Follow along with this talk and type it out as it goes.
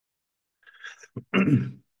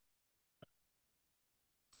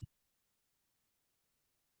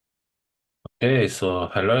Okay, so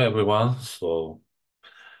hello everyone. So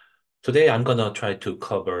today I'm gonna try to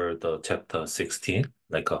cover the chapter 16,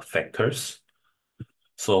 like factors.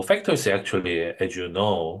 So factors actually, as you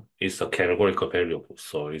know, is a categorical variable.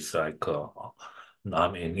 So it's like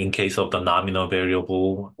in case of the nominal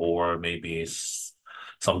variable, or maybe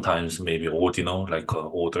sometimes maybe ordinal, like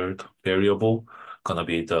ordered variable, gonna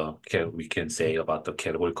be we can say about the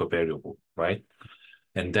categorical variable, right?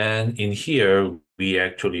 And then in here, we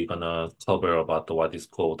actually gonna cover about what is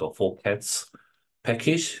called the forecast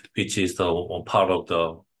package, which is the one part of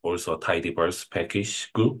the also tidyverse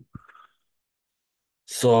package group.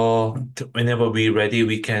 So whenever we're ready,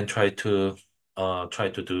 we can try to do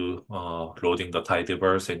loading the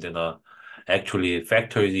tidyverse, and then actually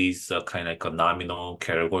factor is kind of like a nominal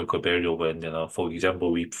categorical variable. And then for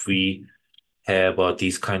example, if we have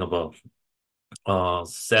this kind of a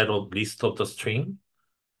set of list of the string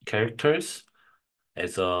characters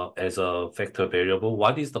as a factor variable.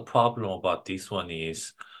 What is the problem about this one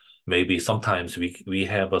is maybe sometimes we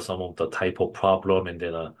have some of the typo problem, and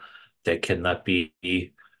then that cannot be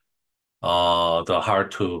the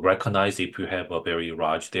hard to recognize if you have a very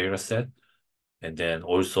large data set. And then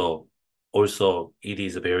also it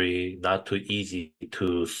is very not too easy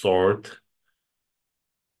to sort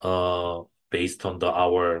uh based on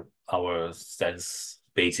our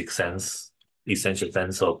basic sense, essential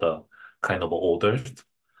sense of the kind of order.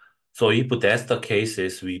 So if that's the case,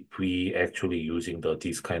 is we actually using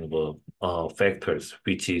these kind of factors,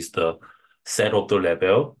 which is the set of the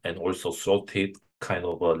level and also sorted kind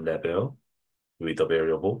of a level with a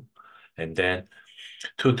variable. And then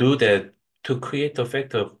to do that, to create the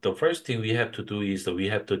factor, the first thing we have to do is that we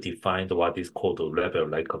have to define what is called a level,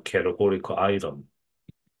 like a categorical item,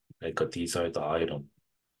 like these are the item,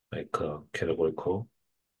 like categorical.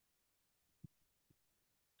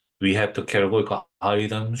 We have the categorical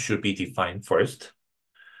item should be defined first.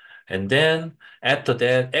 And then after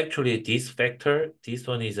that, actually this factor, this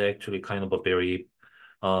one is actually kind of a very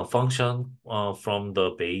function from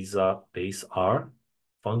the base R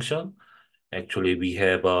function. Actually, we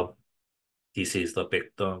have this is the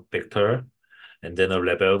vector, and then the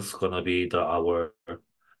level is gonna be the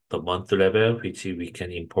month level, which we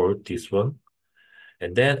can import this one.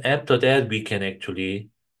 And then after that, we can actually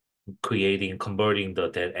converting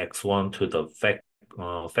that x1 to the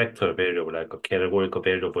factor variable, like a categorical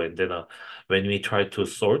variable. And then when we try to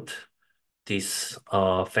sort this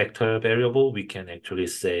factor variable, we can actually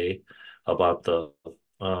say about the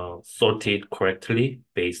sorted correctly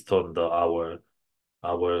based on our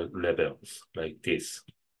levels like this.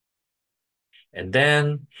 And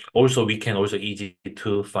then also we can also easy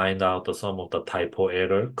to find out the sum of the typo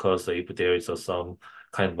error, because if there is some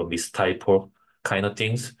kind of a mistypo kind of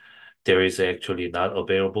things, there is actually not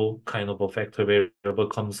available kind of a factor variable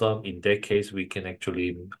comes up. In that case, we can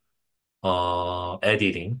actually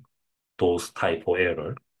editing those typo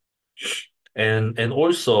error. And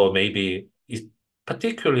also maybe it's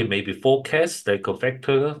particularly maybe forecast like a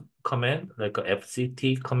factor command, like a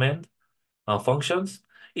FCT command functions.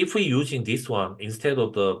 If we're using this one instead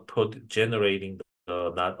of generating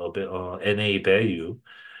the not NA value,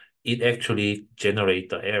 it actually generate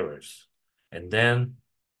the errors. And then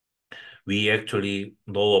we actually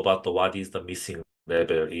know about what is the missing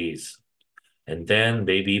level is. And then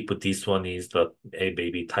maybe put this one is the a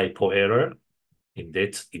maybe typo error. In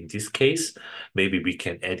this case, maybe we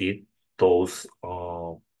can edit those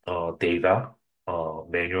data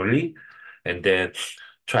manually, and then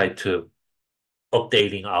try to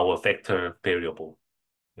updating our factor variable,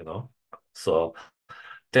 you know. So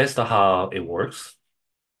that's how it works.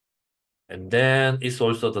 And then it's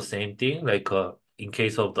also the same thing, like in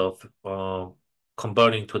case of the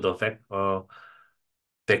converting to the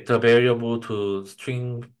vector variable to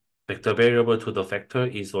string vector variable to the factor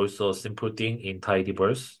is also a simple thing in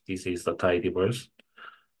tidyverse. This is the tidyverse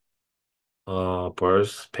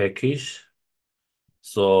verse package.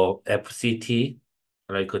 So FCT,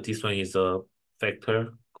 like this one is a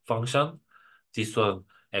factor function. This one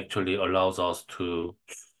actually allows us to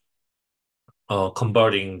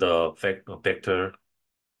converting the vector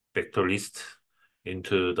list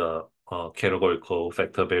into the categorical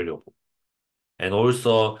factor variable. And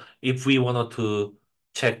also, if we wanted to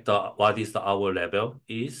check what is the hour level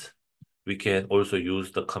is, we can also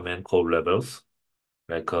use the command called levels.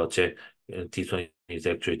 Like this one is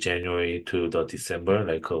actually January to the December,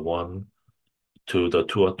 like 1 to the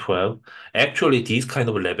 2 or 12. Actually, these kind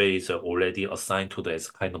of level is already assigned to the as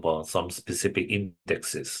kind of some specific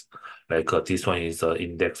indexes. Like this one is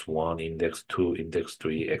index 1, index 2, index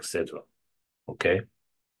 3, etc. okay?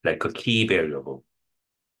 Like a key variable.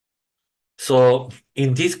 So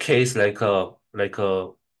in this case, in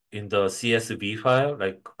the CSV file,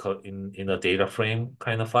 in a data frame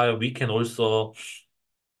kind of file, we can also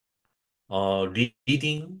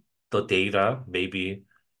reading the data, maybe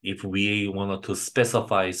if we wanted to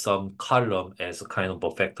specify some column as a kind of a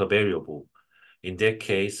vector variable. In that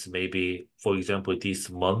case, maybe, for example, this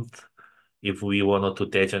month, if we wanted to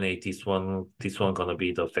designate this one gonna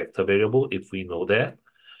be the vector variable. If we know that,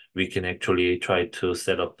 we can actually try to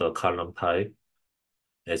set up the column type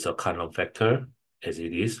as a column vector, as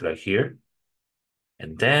it is right here.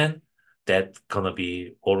 And then that gonna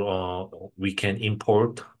be, or we can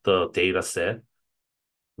import the data set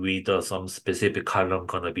with some specific column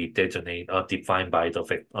gonna be defined by the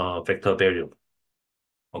vector variable.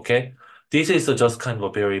 Okay, this is just kind of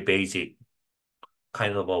a very basic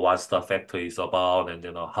kind of what the vector is about, and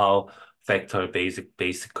how vector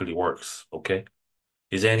basically works. Okay,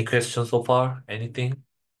 is there any questions so far? Anything?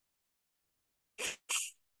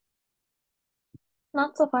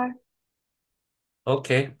 Not so far.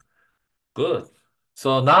 Okay, good.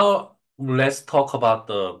 So now let's talk about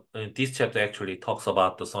this chapter actually talks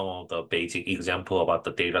about some of the basic example about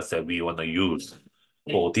the data set we want to use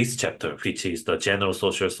for this chapter, which is the General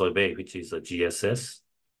Social Survey, which is the GSS.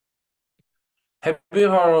 Have you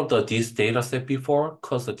heard of this data set before?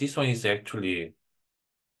 Because this one is actually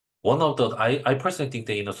one of I personally think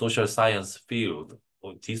that in the social science field,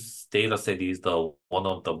 this data set is the one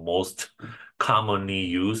of the most commonly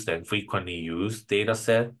used and frequently used data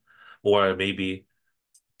set, or maybe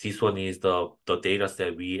this one is the data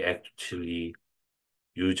set we actually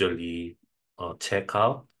usually check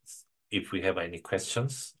out if we have any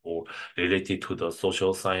questions or related to the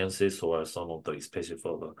social sciences or some of the, especially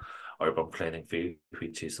for the urban planning field,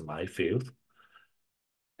 which is my field.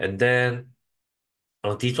 And then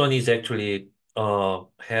this one is actually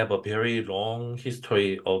have a very long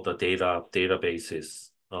history of the databases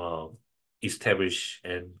established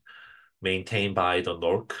and maintained by the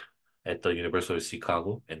NORC at the University of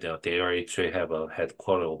Chicago, and they are actually have a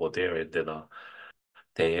headquarter over there, and then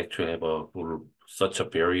they actually have such a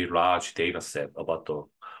very large data set about the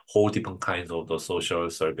whole different kinds of the social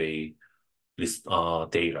survey list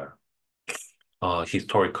data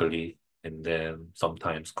historically, and then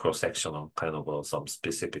sometimes cross-sectional kind of some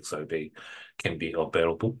specific survey can be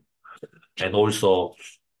available. And also,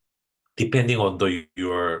 depending on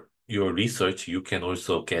your research, you can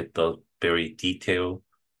also get the very detailed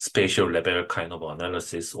spatial level kind of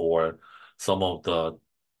analysis or some of the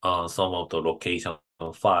location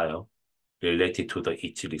file related to the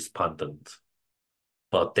each respondent.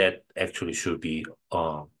 But that actually should be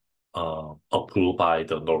approved by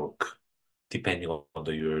the NORC, depending on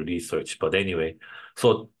your research. But anyway,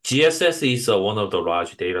 so GSS is one of the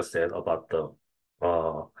large data set about the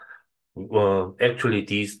actually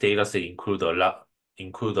these data set include a lot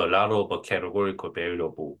of categorical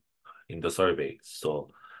variable in the survey. So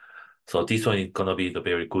this one is gonna be the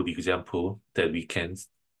very good example that we can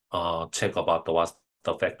check about what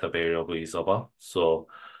the vector variable is about. So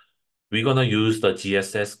we're gonna use the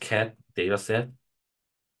GSS cat dataset,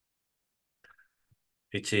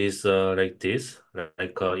 which is like this.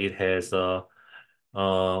 It has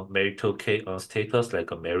marital status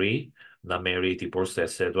like a married, not married, divorced,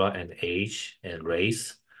 etc., and age and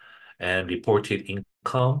race, and reported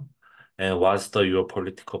income, and what's your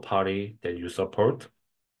political party that you support,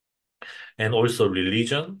 and also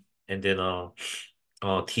religion, and then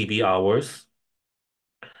TV hours.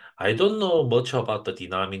 I don't know much about the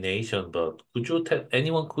denomination, but could you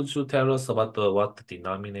tell us about what the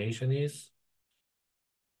denomination is?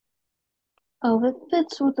 Oh, if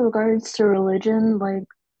it's with regards to religion, like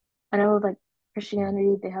I know like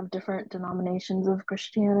Christianity, they have different denominations of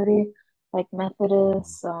Christianity, like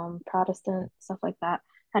Methodist, Protestant, stuff like that.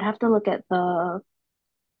 I'd have to look at the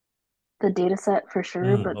data set for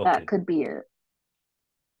sure, but that Okay. could be it.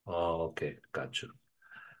 Oh, okay. Got you.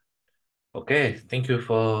 Okay. Thank you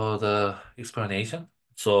for the explanation.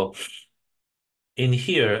 So in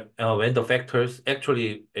here, when the factors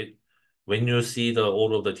actually, when you see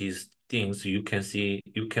all of these things, you can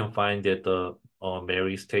find that the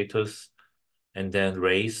marriage status, and then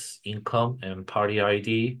race, income, and party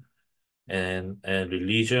ID, and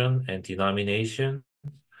religion and denomination.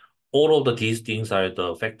 All of these things are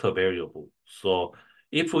the factor variable. So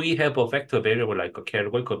if we have a factor variable like a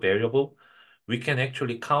categorical variable, we can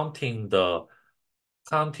actually counting the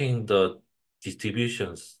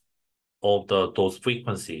distributions of those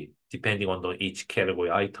frequency depending on each category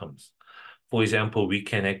items. For example, we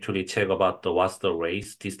can actually check about what's the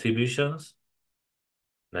race distributions,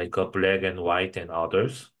 like black and white and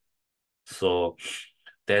others. So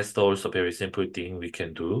that's also a very simple thing we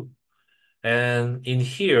can do. And in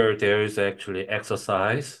here, there is actually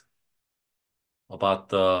exercise about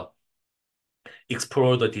the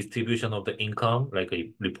explore the distribution of the income, like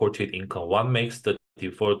a reported income. What makes the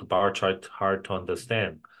default bar chart hard to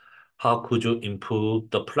understand? How could you improve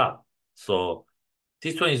the plot? So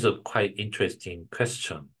this one is a quite interesting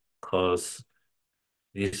question because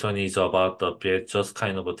this one is about just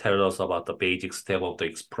kind of tell us about the basic step of the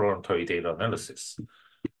exploratory data analysis.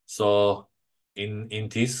 So in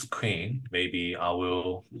this screen, maybe I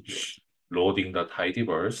will loading the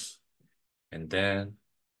tidyverse and then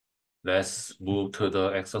let's move to the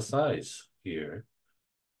exercise here.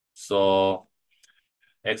 So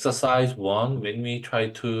exercise one, when we try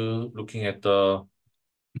to looking at the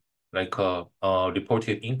like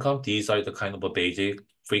reported income, these are the kind of a basic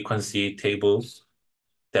frequency tables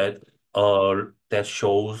that that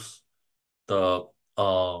shows the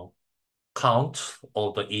count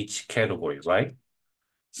of the each category, right?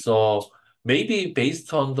 So maybe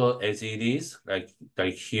based on the as it is, like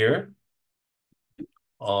here,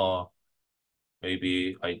 uh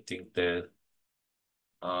maybe I think that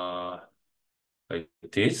uh like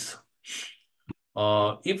this.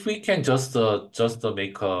 If we can just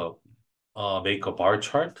make a bar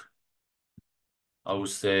chart, I would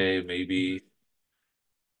say maybe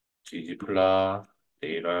ggplot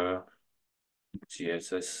data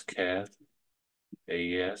gss cat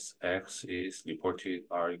ASX is reported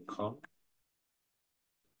our income,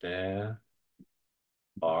 then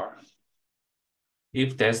bar.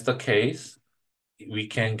 If that's the case, we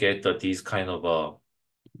can get these kind of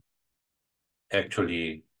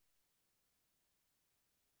actually,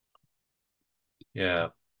 yeah.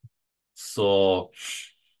 So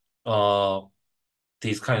uh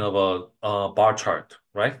this kind of a bar chart,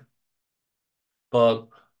 right? But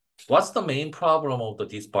what's the main problem of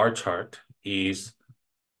this bar chart is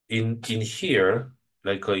in here,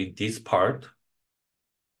 like in this part,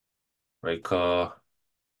 like in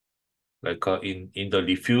the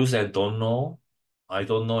refuse and don't know, I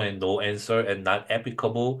don't know and no answer and not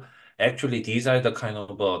applicable. Actually, these are the kind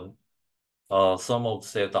of some of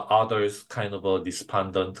say the others kind of a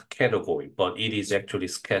despondent category, but it is actually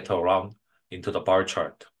scattered around into the bar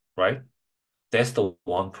chart, right? That's the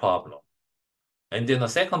one problem. And then the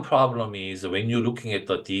second problem is when you're looking at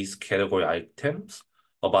these category items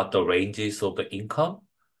about the ranges of the income,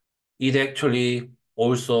 it actually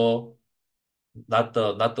also not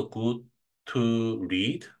the good to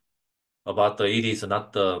read about it is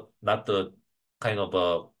not the kind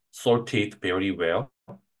of sorted very well.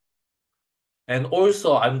 And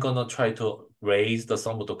also I'm gonna try to raise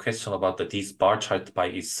some of the question about this bar chart by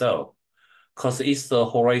itself because it's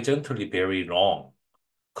horizontally very long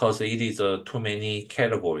because it is too many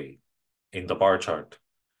category in the bar chart.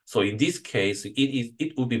 So in this case,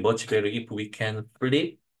 it would be much better if we can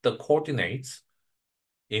flip the coordinates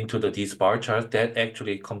into this bar chart that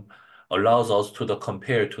actually allows us to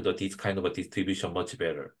compare to this kind of a distribution much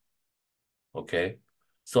better. Okay.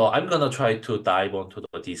 So I'm gonna try to dive onto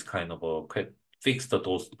this kind of fix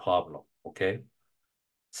those problem. Okay.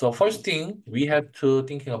 So first thing we have to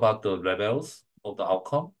thinking about the levels of the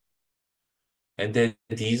outcome. And then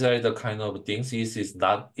these are the kind of things.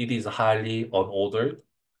 It is highly unordered,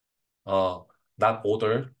 uh, not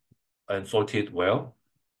ordered and sorted well.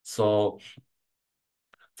 So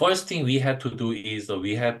first thing we have to do is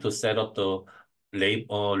we have to set up the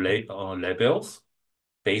labels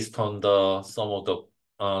based on the some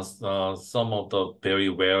of the very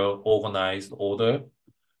well organized order,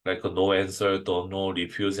 like a no answer, don't know,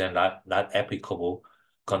 refuse, and not applicable,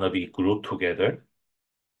 gonna be grouped together.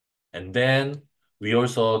 And then we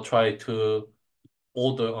also try to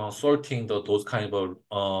order sorting those kind of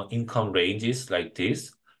income ranges like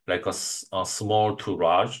this, like a small to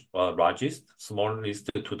largest, smallest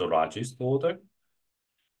to the largest order.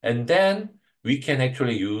 And then we can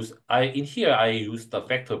actually use, in here, I use the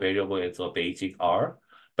factor variable as a basic R,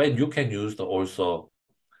 but you can use the also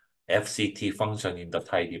FCT function in the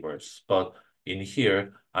tidyverse. But in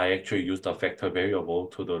here, I actually use the factor variable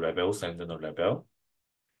to the levels and then the level.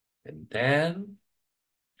 And then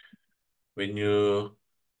when you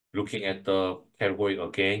looking at the category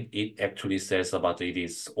again, it actually says about it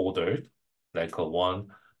is ordered, like a 1,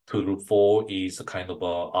 2 to 4 is kind of a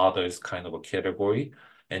others kind of a category.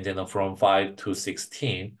 And then from 5 to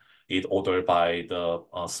 16, it ordered by the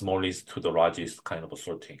smallest to the largest kind of a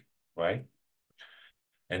sorting, right?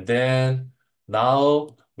 And then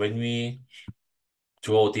now when we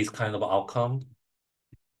draw this kind of outcome,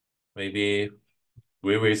 maybe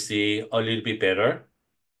we will see a little bit better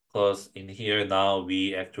because in here now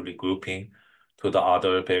we actually grouping to the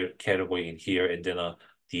other category in here, and then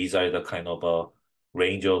these are the kind of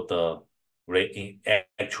range of the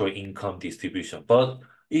actual income distribution. But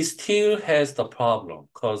it still has the problem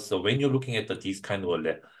because when you're looking at this kind of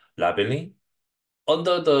labeling,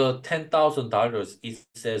 under the $10,000, it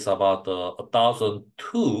says about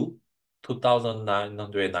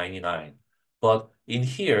 2,999. But in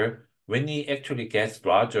here, when it actually gets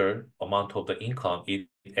larger amount of the income, it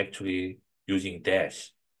actually using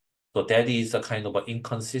dash. So that is a kind of an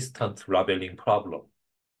inconsistent labeling problem.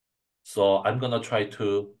 So I'm gonna try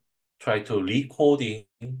to recoding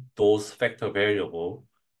those factor variable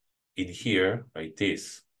in here like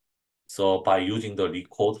this. So by using the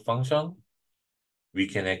recode function, we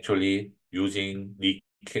can actually using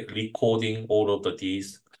recoding all of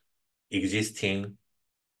these existing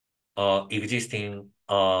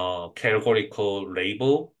categorical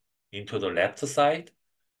label into the left side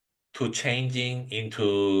to changing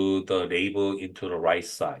into the label into the right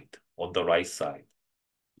side, on the right side.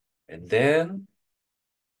 And then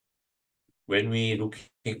when we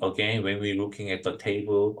looking at the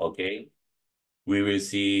table again, we will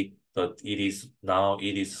see that it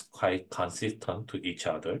is quite consistent to each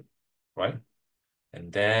other, right?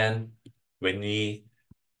 And then when we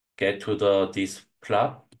get to this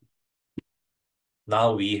plot,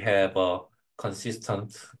 now we have a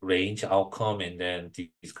consistent range outcome and then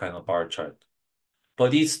this kind of bar chart.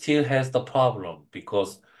 But it still has the problem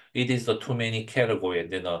because it is a too many category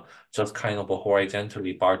and then just kind of a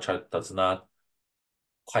horizontally bar chart does not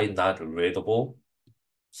quite not readable.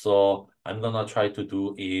 So I'm gonna try to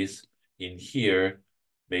do is in here,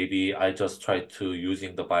 maybe I just try to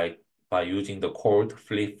using the by using the chord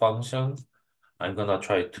flip function. I'm gonna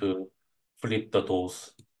try to flip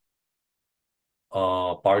those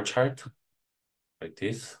bar chart like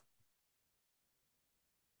this.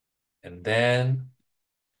 And then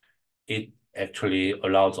it actually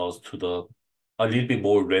allows us to a little bit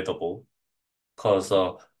more readable because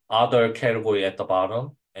other category at the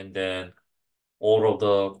bottom and then all of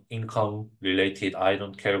the income related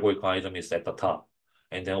item category item is at the top.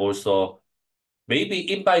 And then also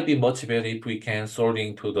maybe it might be much better if we can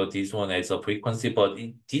sorting to this one as a frequency, but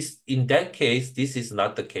in that case, this is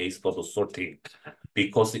not the case for the sorting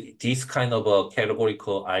because this kind of a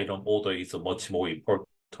categorical item order is much more important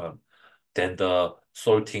than the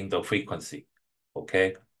sorting the frequency.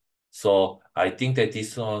 Okay. So I think that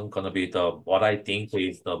this one gonna be what I think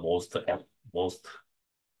is the most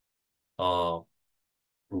uh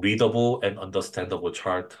readable and understandable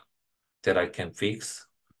chart that I can fix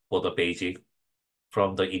for the basic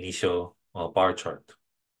from the initial bar chart.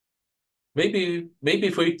 Maybe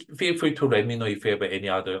feel free to let me know if you have any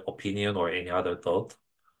other opinion or any other thought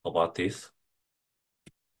about this.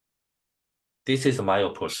 This is my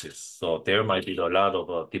approach, so there might be a lot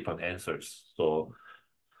of different answers. So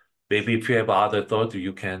maybe if you have other thoughts,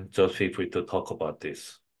 you can just feel free to talk about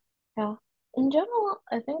this. Yeah. In general,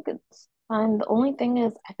 I think it's fine. The only thing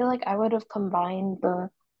is, I feel like I would have combined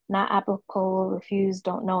the not applicable, refuse,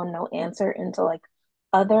 don't know, and no answer into like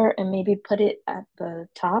other and maybe put it at the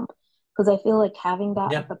top. Because I feel like having that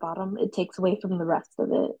at Yeah, the bottom, it takes away from the rest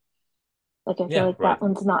of it. Like I feel yeah, like that right.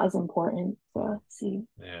 one's not as important. So see.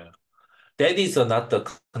 Yeah. That is not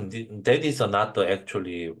the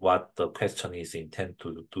actually what the question is intended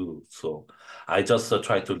to do. So I just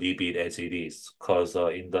try to leave it as it is because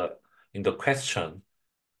in the question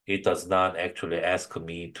it does not actually ask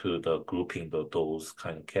me to the grouping those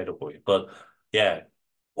kind of category. But yeah,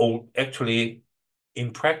 or actually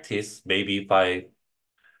in practice, maybe if I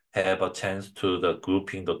have a chance to the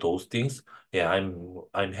grouping those things, yeah,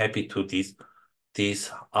 I'm happy to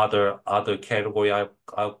this other category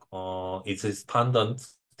is pendant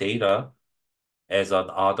data as an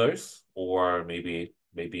others or maybe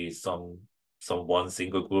some one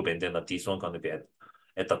single group and then this one gonna be at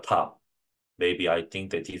the top. Maybe I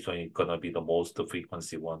think that this one is gonna be the most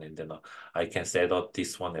frequency one, and then I can set up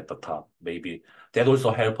this one at the top. Maybe that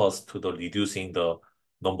also help us to the reducing the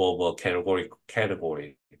number of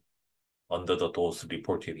category under those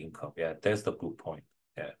reported income. Yeah, that's the good point.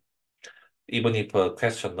 Yeah. Even if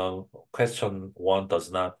question one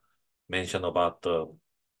does not mention about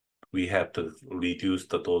we have to reduce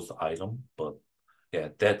those item, but yeah,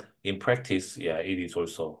 that in practice, yeah, it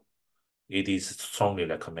is strongly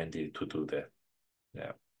recommended to do that.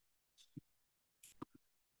 Yeah.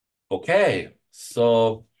 Okay.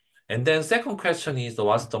 So, and then second question is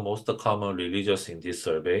what's the most common religious in this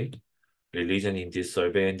survey? Religion in this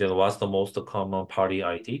survey, and then what's the most common party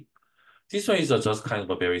ID? This one is just kind of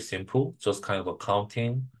a very simple, just kind of a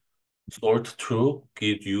counting, sort through,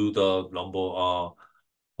 give you the number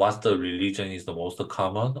what the religion is the most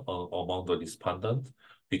common among the respondents,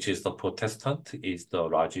 which is the Protestant is the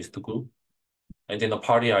largest group. And then the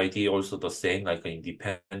party ID also the same, like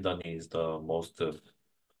independent is the most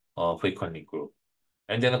frequently group.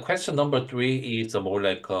 And then the question number three is more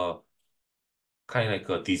like kind of like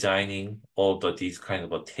a designing of these kind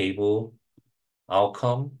of a table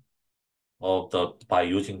outcome of the by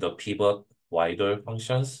using the pivot wider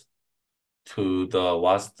functions to the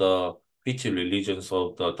what's the which religions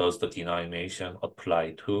of the does the denomination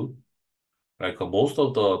apply to? Like most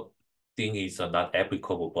of the thing is not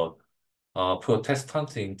applicable, but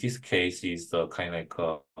Protestant in this case is kind of like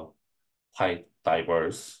quite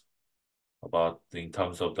diverse about in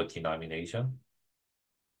terms of the denomination,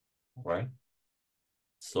 right?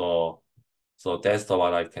 So that's the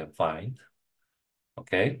what I can find.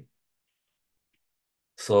 Okay.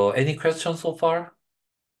 So any questions so far?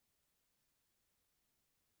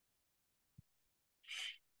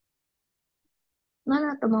 Not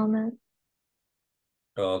at the moment.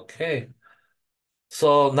 Okay.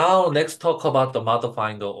 So now let's talk about the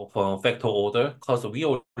modifying the factor order because we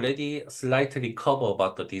already slightly cover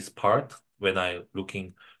about this part when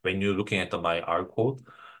you're looking at my R code.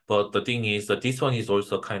 But the thing is that this one is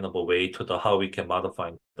also kind of a way to the how we can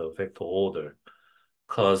modify the factor order.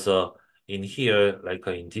 Because in here, like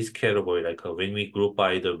in this category, like when we group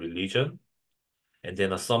by the religion and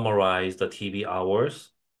then summarize the TV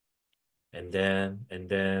hours and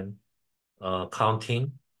then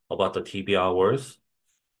counting about the TV hours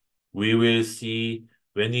we will see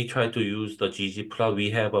when we try to use the ggplot, we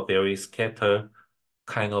have a very scattered,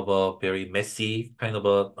 kind of a very messy kind of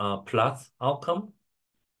a plot outcome.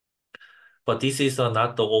 But this is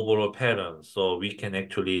not the overall pattern. So we can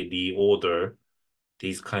actually reorder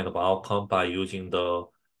this kind of outcome by using the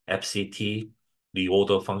FCT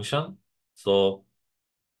reorder function. So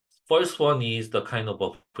first one is the kind of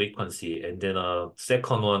a frequency, and then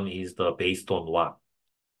second one is the based on what.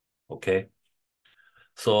 Okay.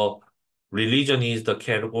 So religion is the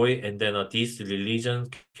category, and then this religion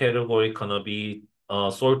category gonna be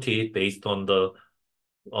sorted based on the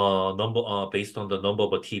number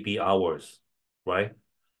of TV hours, right?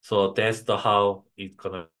 So that's the how it's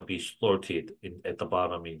gonna be sorted at the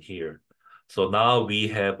bottom in here. So now we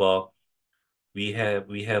have a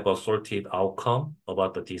sorted outcome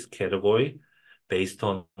about this category based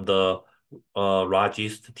on the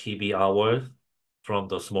largest TV hours from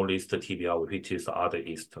the smallest TV hour, which is the other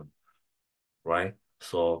Eastern, right?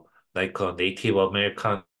 So like Native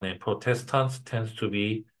American and Protestants tends to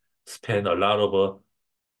be spend a lot of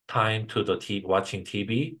time to the watching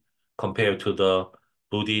TV compared to the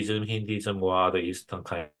Buddhism, Hinduism, or other Eastern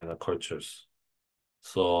kind of cultures.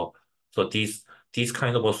 So these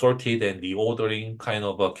kind of assorted and reordering kind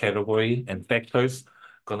of a category and factors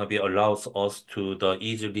gonna be allows us to the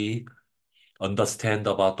easily understand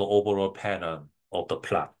about the overall pattern of the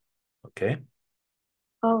plot. Okay.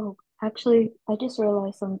 Oh, actually, I just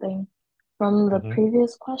realized something from the Mm-hmm.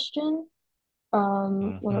 previous question.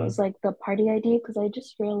 When it was Mm-hmm. like the party ID, because I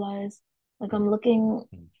just realized like I'm looking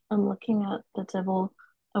at the table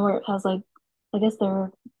and where it has like I guess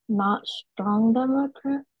they're not strong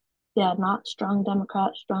Democrat. Yeah, not strong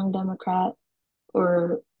Democrat,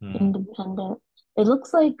 or Mm-hmm. independent. It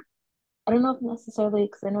looks like I don't know if necessarily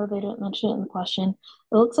because I know they didn't mention it in the question.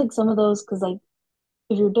 It looks like some of those because like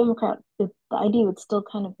if you're Democrat, the ID would still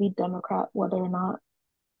kind of be Democrat whether or not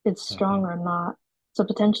it's strong Mm-hmm. or not. So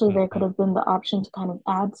potentially there could Mm-hmm. have been the option to kind of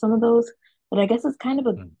add some of those, but I guess it's kind of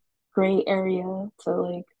a Mm-hmm. gray area to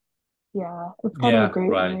like, yeah, it's kind of a Yeah, gray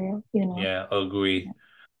right. area, you know. Yeah, agree.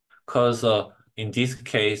 Because in this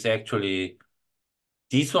case, actually,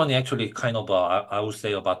 this one actually kind of, I would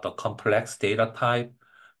say about the complex data type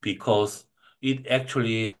because it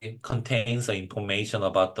actually contains the information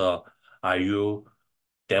about are you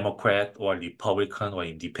Democrat or Republican or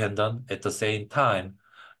independent at the same time,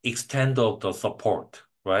 extent of the support,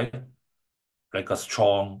 right? Like a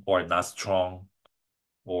strong or not strong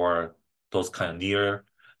or those kind of near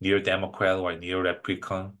Democrat or near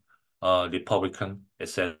Republican,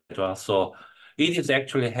 etc. So it is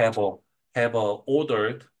actually have a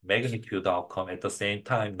ordered magnitude outcome at the same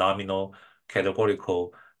time nominal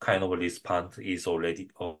categorical kind of a response is already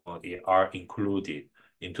are included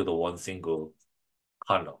into the one single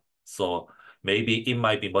column. So maybe it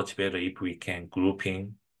might be much better if we can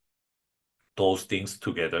grouping those things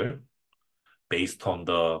together based on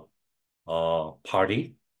the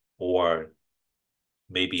party or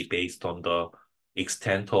maybe based on the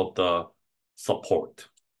extent of the support,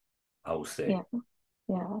 I would say. Yeah,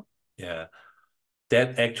 yeah. Yeah,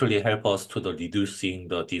 that actually help us to the reducing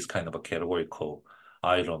the these kind of a categorical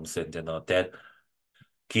items, and then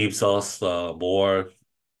gives us more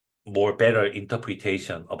better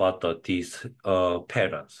interpretation about these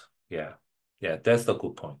patterns. Yeah. Yeah, that's the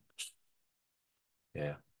good point.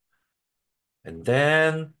 Yeah. And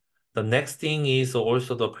then the next thing is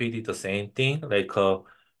also the pretty the same thing. Like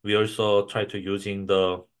we also try to using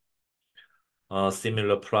the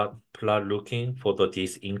similar plot looking for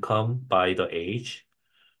this income by the age.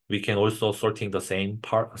 We can also sorting the same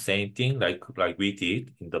thing like we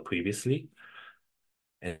did in the previously.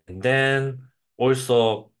 And then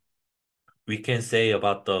also we can say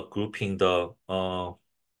about the grouping the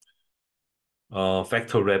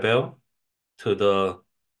factor level to the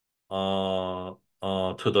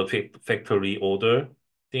factory order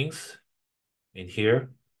things in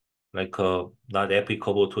here, like not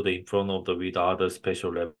applicable to the in front of the with other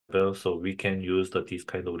special level. So we can use this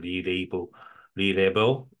kind of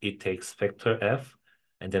relabel. It takes factor F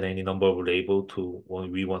and then any number of label to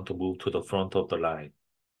when we want to move to the front of the line.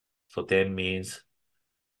 So that means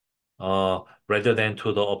rather than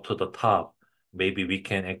to the up to the top, maybe we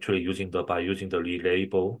can actually by using the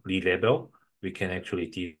relabel, we can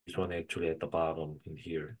actually this one actually at the bottom in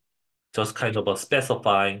here. Just kind of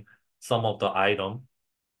specifying some of the item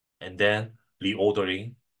and then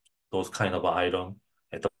reordering those kind of item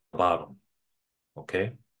at the bottom.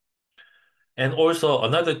 Okay. And also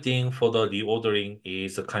another thing for the reordering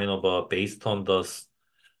is kind of based on the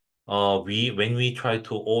we when we try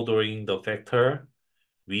to ordering the factor,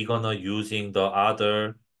 we're gonna using the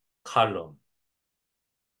other column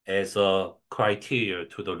as a criteria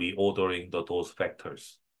to the reordering those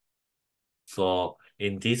factors. So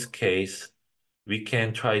in this case, we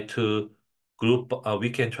can try to we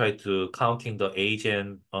can try to counting the age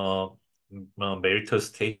and marital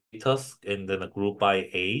status and then a group by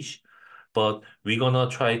age, but we're gonna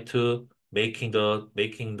try to making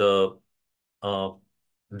the uh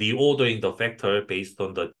reordering the factor based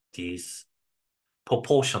on this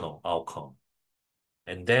proportional outcome.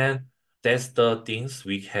 And then that's the things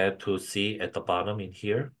we have to see at the bottom in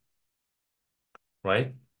here,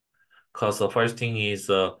 right? Because the first thing is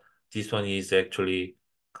this one is actually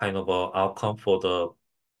kind of a outcome for the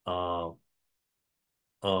uh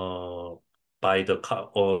uh by the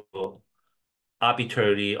or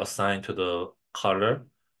arbitrarily assigned to the color.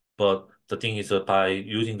 But the thing is that by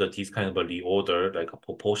using this kind of a reorder, like a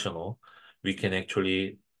proportional, we can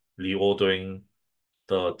actually reordering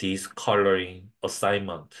this coloring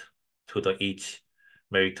assignment to the each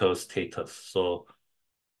marital status. So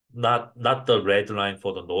not the red line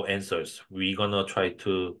for the no answers. We're gonna try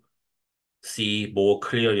to see more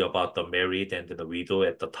clearly about the married and then the widow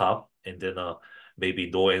at the top, and then maybe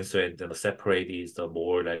no answer, and then the separate is the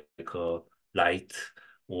more like light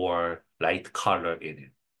or light color in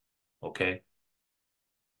it. Okay.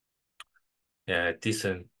 Yeah, this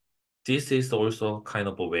is also kind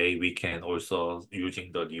of a way we can also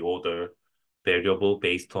using the reorder variable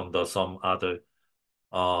based on the some other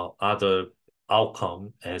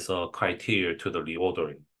outcome as a criteria to the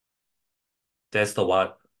reordering. That's the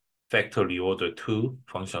what factor reorder two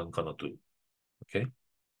function gonna do. Okay.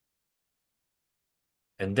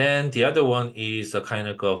 And then the other one is a kind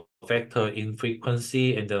of a factor in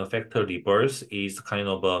frequency, and then a factor reverse is kind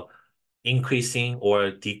of a increasing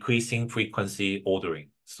or decreasing frequency ordering.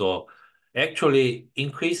 So actually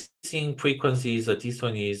increasing frequencies, this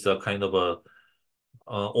one is a kind of a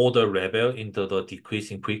order level into the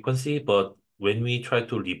decreasing frequency, but when we try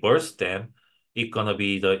to reverse them, it's gonna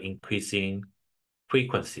be the increasing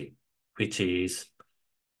frequency, which is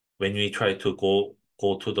when we try to go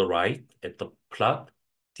to the right at the plot,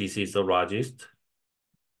 this is the largest,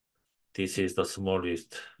 this is the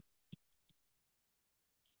smallest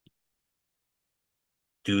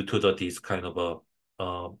due to this kind of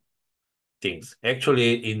things.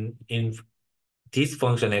 Actually, in this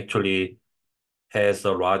function actually has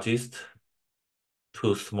the largest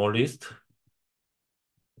to smallest,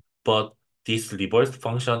 but this reverse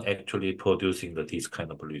function actually producing this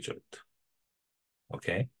kind of result.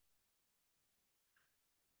 Okay.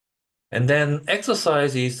 And then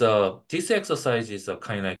exercise is this exercise is a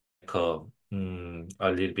kind of like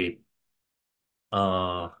a little bit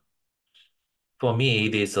for me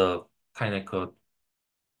it is a kind of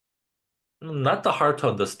not the hard to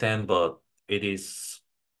understand, but it is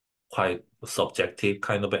quite subjective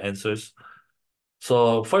kind of answers.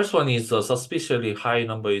 So first one is a suspiciously high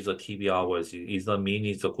number is a TB hours. Is the mean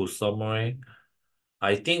is a good summary.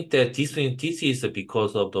 I think that this is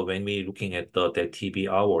because of the when we looking at the TB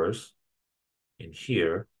hours in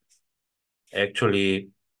here. Actually,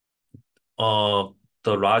 uh,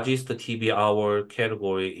 the largest TB hour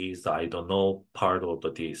category is I don't know part of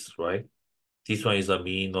this, right? This one is a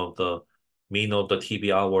mean of the mean of the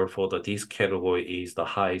TB hour for this category is the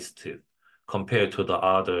highest compared to the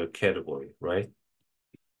other category, right?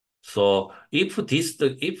 So if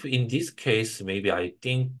in this case, maybe I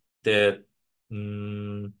think that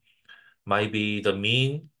might be the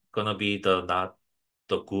mean gonna be the not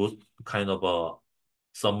the good kind of a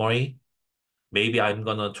summary. Maybe I'm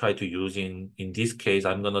gonna try to in this case,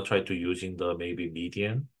 I'm gonna try to using the maybe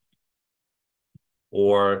median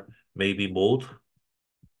or maybe mode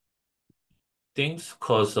things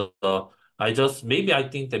because maybe I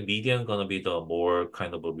think the median gonna be the more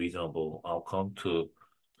kind of a reasonable outcome to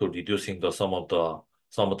reducing the some of the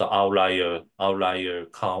outlier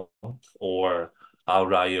count or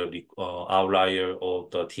outlier of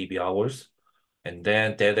the TB hours. And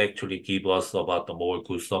then that actually give us about the more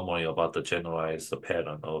good summary about the generalized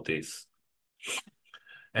pattern of this.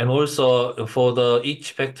 And also for the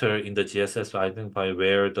each factor in the GSS, identify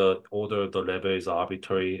where the order of the level is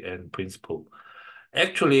arbitrary and principal.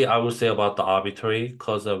 Actually, I would say about the arbitrary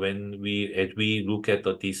because when we look at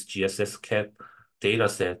this GSS cat data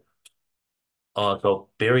set, the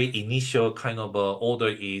very initial kind of order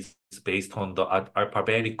is based on the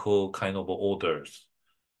alphabetical kind of orders.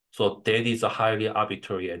 So that is a highly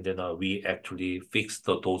arbitrary, and then we actually fix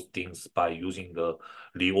those things by using the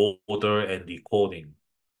reorder and recoding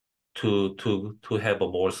to have a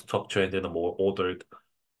more structure and then a more ordered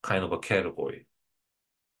kind of a category.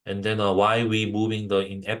 And then why we moving the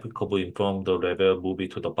inapplicable in from the level moving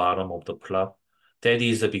to the bottom of the plot? That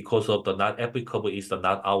is because of the not applicable is the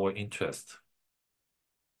not our interest.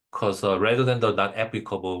 Because rather than the not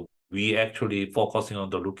applicable, we actually focusing on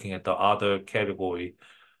the looking at the other category,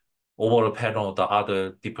 overall pattern of the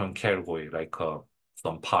other different category, like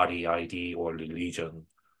some party ID or religion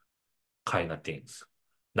kind of things.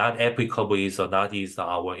 Not applicable is not is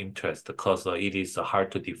our interest because it is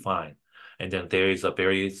hard to define. And then there is a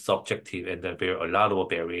very subjective and then a lot of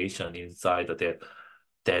variation inside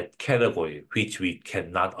that category, which we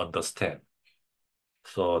cannot understand.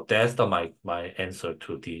 So that's my answer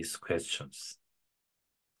to these questions.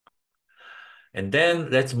 And then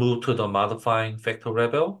let's move to the modifying factor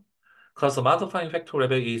level. Because the modifying factor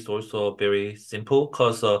level is also very simple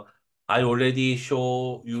because I already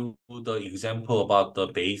show you the example about the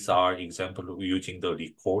base R example using the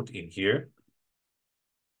record in here.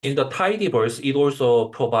 In the tidyverse, it also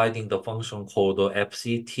providing the function called the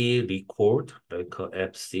FCT record, like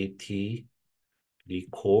FCT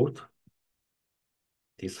record,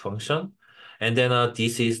 this function. And then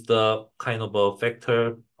this is the kind of a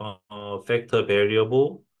factor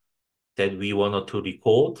variable that we wanted to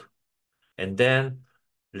record. And then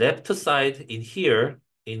left side in here,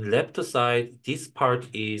 in left side, this part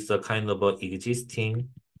is a kind of a existing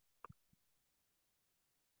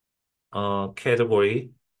category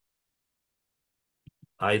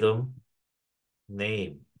item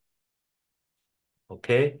name.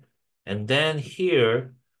 Okay. And then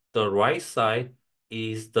here, the right side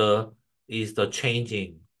is the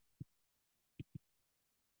changing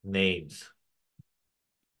names.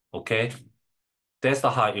 Okay. That's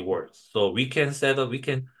the how it works. So we can set up, we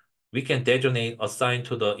can designate assign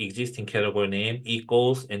to the existing category name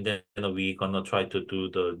equals, and then we're gonna try to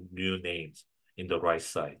do the new names in the right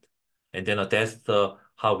side. And then that's the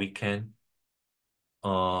how we can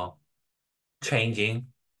uh changing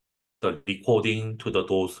the decoding to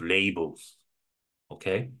those labels.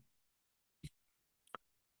 Okay.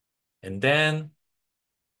 And then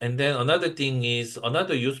another thing is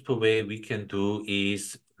another useful way we can do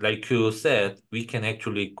is like you said, we can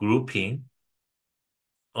actually grouping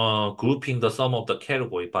the sum of the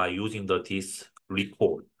category by using this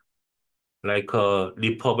record. Like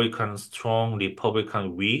Republican strong,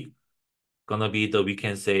 Republican weak, gonna be we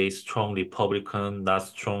can say strong Republican, not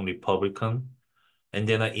strong Republican. And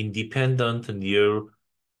then an independent near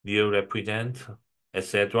represent,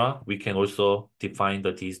 etc. We can also define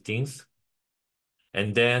these things.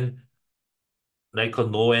 And then like a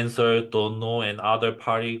no answer, don't know, and other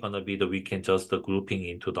party gonna be we can just grouping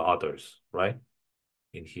into the others, right?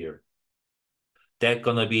 In here. That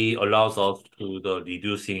gonna be allows us to the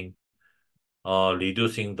reducing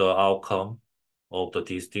the outcome of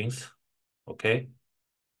these things. Okay,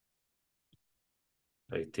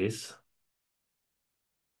 like this.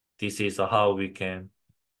 This is how we can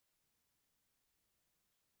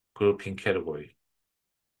grouping category.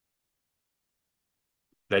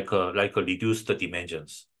 Like a reduce the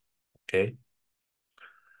dimensions. Okay.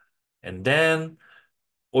 And then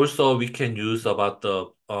also we can use about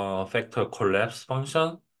the factor collapse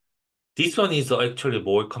function. This one is actually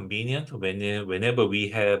more convenient whenever we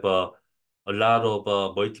have a lot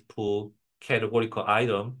of multiple categorical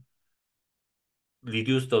item.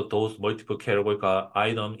 reduce those multiple categorical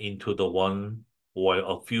item into the one or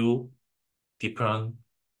a few different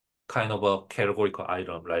kind of a categorical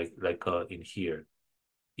item, like in here.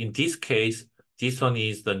 In this case, this one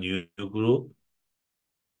is the new group.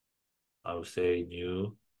 I would say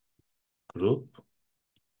new group,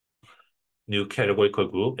 new categorical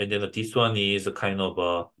group, and then this one is a kind of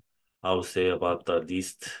a, I would say about the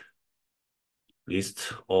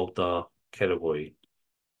list of the category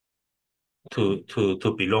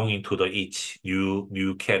to belonging to the each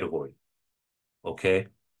new category. Okay.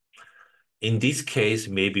 In this case,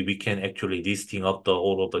 maybe we can actually listing up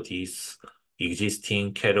all of these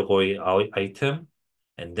existing category item.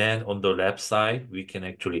 And then on the left side, we can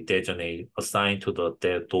actually assign to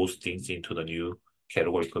those things into the new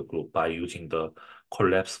categorical group by using the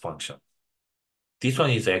collapse function. This one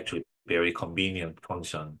is actually very convenient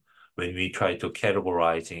function when we try to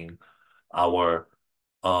categorizing our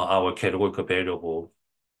our categorical variable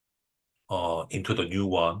into the new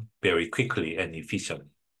one very quickly and efficiently.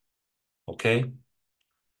 Okay.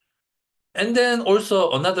 And then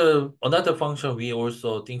also another function we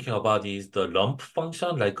also thinking about is the lump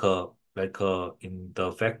function, like in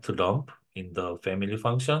the vector lump in the family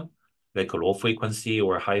function, like a low frequency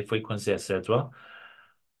or high frequency, etc.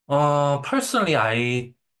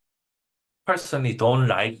 I personally don't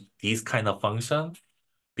like this kind of function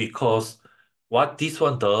because what this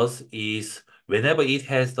one does is whenever it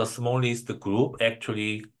has the smallest group,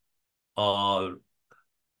 actually uh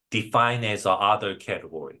defined as a other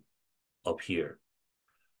category up here.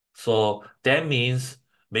 So that means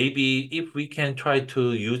maybe if we can try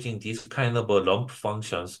to using this kind of a lump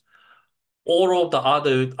functions, all of the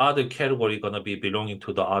other category gonna be belonging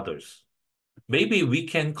to the others. Maybe we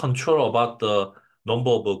can control about the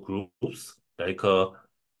number of groups, like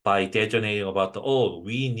by designating about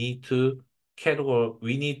we need to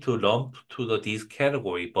lump to this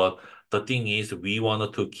category, but the thing is we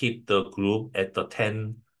wanted to keep the group at the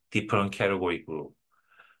 10 different category group.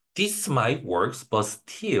 This might works, but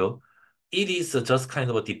still, it is just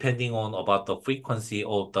kind of depending on about the frequencies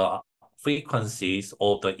of the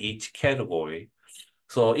each category.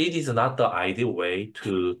 So it is not the ideal way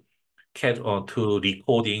to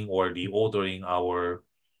recoding or reordering our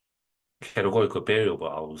categorical variable,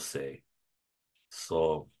 I would say.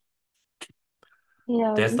 So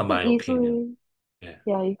Yeah, that's you could my opinion. easily, Yeah,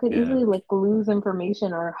 yeah, you could yeah, easily like lose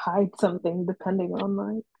information or hide something depending on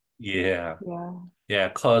like, yeah. yeah. Yeah,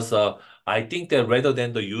 because I think that rather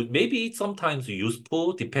than the use, maybe it's sometimes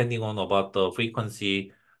useful depending on about the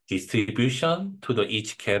frequency distribution to the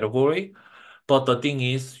each category. But the thing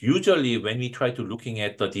is, usually when we try to looking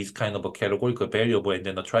at this kind of a categorical variable and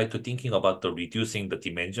then try to thinking about the reducing the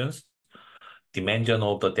dimension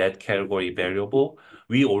of that category variable,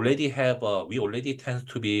 we already tend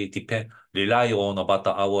to be rely on about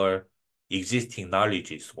our existing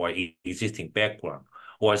knowledges or existing background.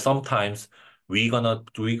 Or sometimes we're gonna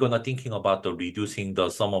thinking about the reducing the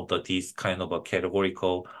some of these kind of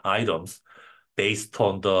categorical items based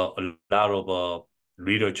on a lot of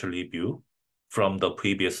literature review from the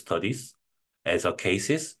previous studies as a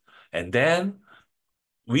cases. And then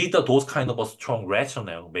with those kind of a strong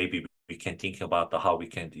rationale, maybe we can think about how we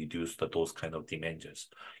can reduce those kind of dimensions,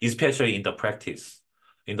 especially in the practice.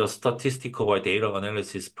 In the statistical or data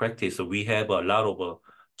analysis practice, we have a lot of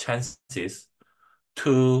chances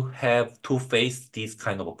to face this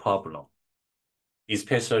kind of a problem.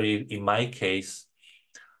 Especially in my case,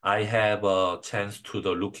 I have a chance to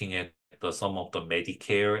looking at some of the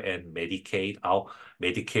Medicare and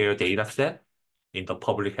Medicare data set in the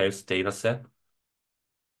public health data set.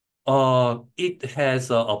 It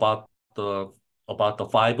has about the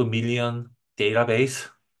 5 million database,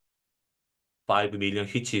 5 million,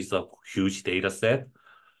 which is a huge data set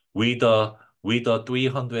with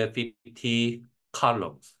 350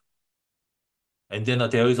 columns. And then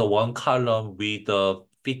there is a one column with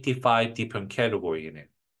 55 different category in it.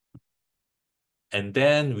 And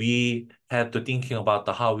then we have to thinking about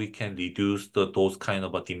how we can reduce those kind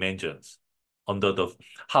of dimensions under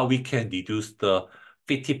how we can reduce the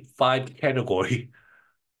 55 category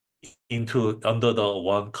into under the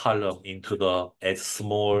one column into the as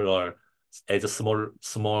small or as a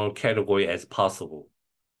small category as possible.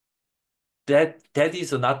 That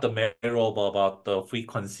is not the matter of about the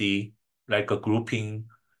frequency, like a grouping,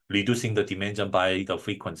 reducing the dimension by the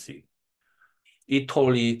frequency. It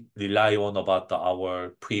totally rely on about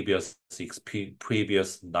our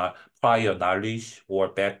prior knowledge or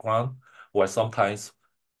background, or sometimes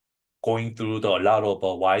going through a lot of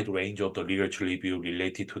a wide range of the literature review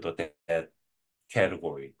related to that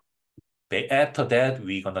category. But after that,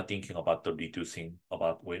 we're gonna thinking about the reducing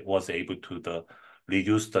about was able to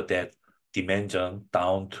reduce that dimension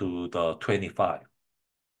down to the 25.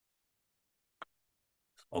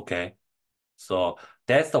 Okay. So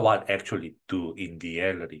that's the what actually do in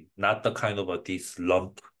reality, not the kind of this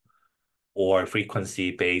lump or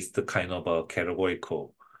frequency-based kind of a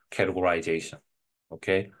categorical categorization.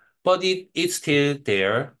 Okay. But it's still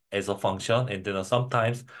there as a function. And then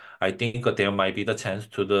sometimes I think there might be the chance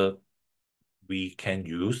to we can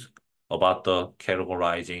use about the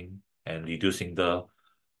categorizing and reducing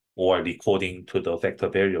or recording to the vector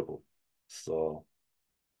variable. So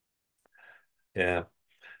yeah.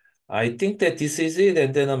 I think that this is it.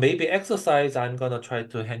 And then maybe exercise, I'm gonna try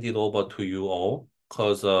to hand it over to you all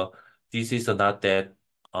because this is not that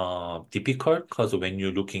difficult because when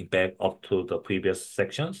you're looking back up to the previous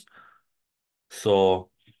sections. So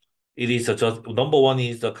it is just number one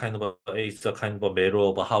is the kind of a matter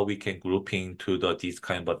of how we can grouping to this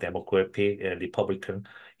kind of a Democratic and Republican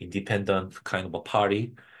independent kind of a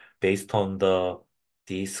party based on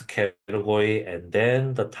this category and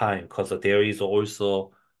then the time because there is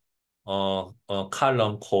also a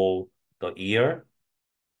column called the year.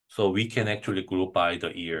 So we can actually group by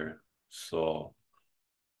the year. So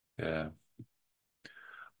yeah,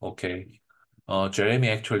 okay. Jeremy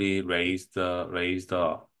actually raised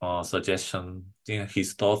the suggestion.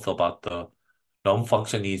 His thoughts about the lump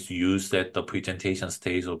function is used at the presentation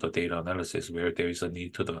stage of the data analysis, where there is a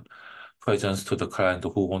need to the presence to the client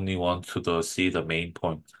who only want to see the main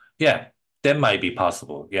point. Yeah, that might be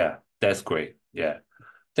possible. Yeah, that's great. Yeah,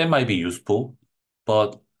 that might be useful.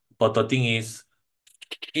 But the thing is,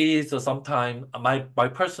 it is sometimes my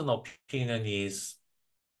personal opinion is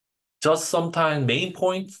just sometimes main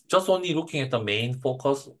points, just only looking at the main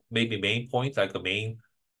focus, maybe main point, like the main,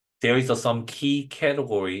 there is some key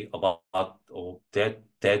category about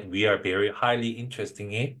that we are very highly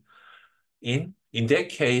interested in that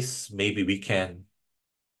case, maybe we can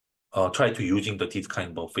try to using this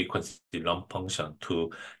kind of frequency lump function to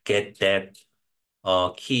get that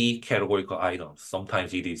key categorical items.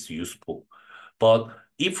 Sometimes it is useful. But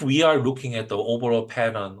if we are looking at the overall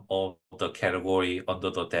pattern of the category under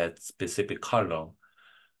that specific column,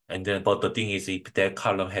 and then, but the thing is, if that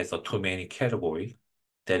column has too many categories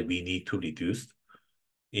that we need to reduce,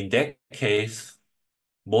 in that case,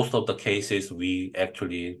 most of the cases we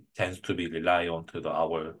actually tends to be rely on to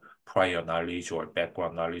our prior knowledge or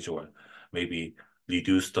background knowledge or maybe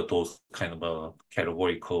reduce those kind of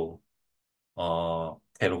categorical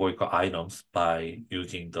items by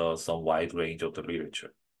using some wide range of the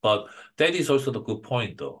literature. But that is also the good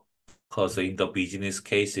point though, because in the business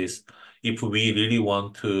cases, if we really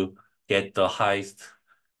want to get the highest,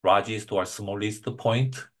 largest or smallest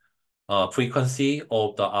point frequency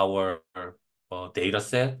of our data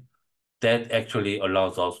set, that actually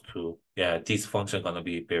allows us to, yeah, this function gonna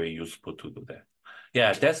be very useful to do that.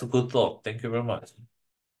 Yeah, that's a good thought. Thank you very much.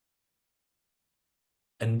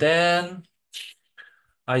 And then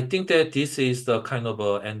I think that this is the kind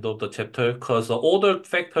of end of the chapter because the ordered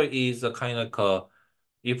factor is a kind of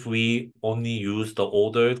if we only use the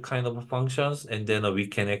ordered kind of functions and then we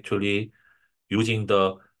can actually using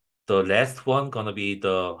the last one gonna be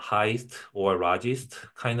the highest or largest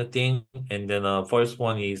kind of thing, and then first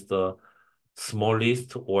one is the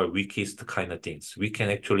smallest or weakest kind of things. We can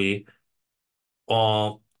actually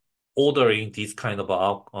uh ordering these kind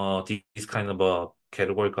of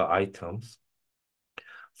categorical items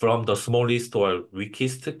from the smallest or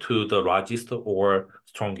weakest to the largest or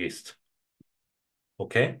strongest.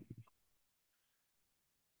 Okay.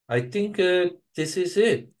 I think this is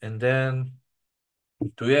it. And then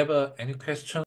do you have any questions?